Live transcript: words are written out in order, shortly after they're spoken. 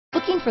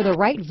Looking for the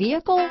right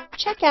vehicle?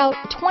 Check out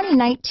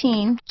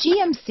 2019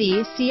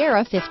 GMC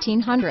Sierra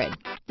 1500.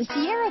 The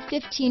Sierra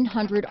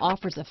 1500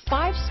 offers a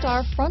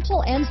 5-star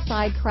frontal and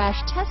side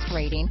crash test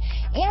rating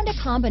and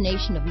a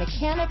combination of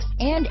mechanics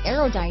and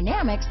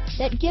aerodynamics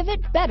that give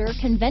it better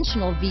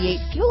conventional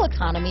V8 fuel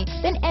economy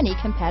than any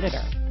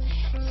competitor.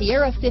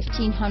 Sierra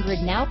 1500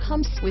 now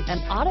comes with an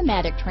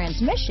automatic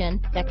transmission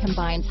that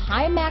combines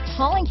high max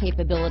hauling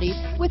capability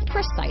with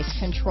precise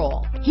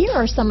control. Here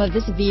are some of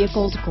this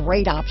vehicle's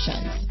great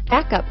options: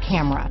 backup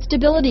camera,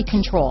 stability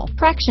control,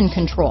 traction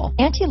control,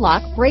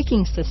 anti-lock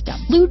braking system,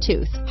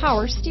 Bluetooth,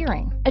 power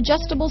steering,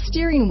 adjustable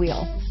steering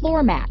wheel,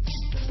 floor mats,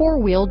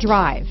 4-wheel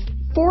drive,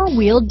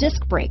 4-wheel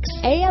disc brakes,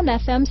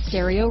 AM/FM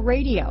stereo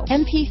radio,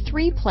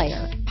 MP3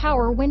 player,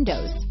 power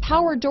windows,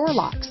 power door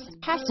locks,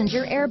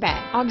 passenger airbag,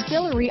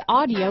 auxiliary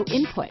audio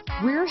input,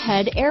 rear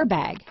head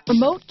airbag,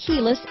 remote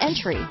keyless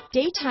entry,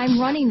 daytime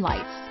running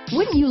lights.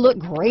 Wouldn't you look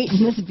great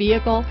in this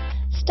vehicle?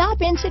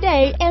 Stop in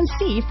today and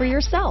see for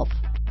yourself.